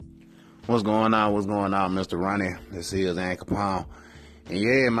What's going on? What's going on, Mr. Ronnie? This is cappone. And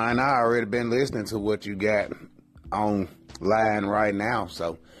yeah, man, I already been listening to what you got online right now.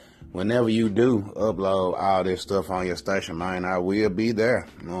 So whenever you do upload all this stuff on your station, man, I will be there.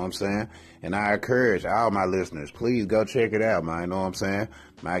 You know what I'm saying? And I encourage all my listeners, please go check it out, man. You know what I'm saying?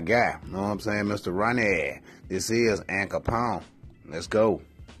 My guy, you know what I'm saying? Mr. Ronnie. This is cappone. Let's go.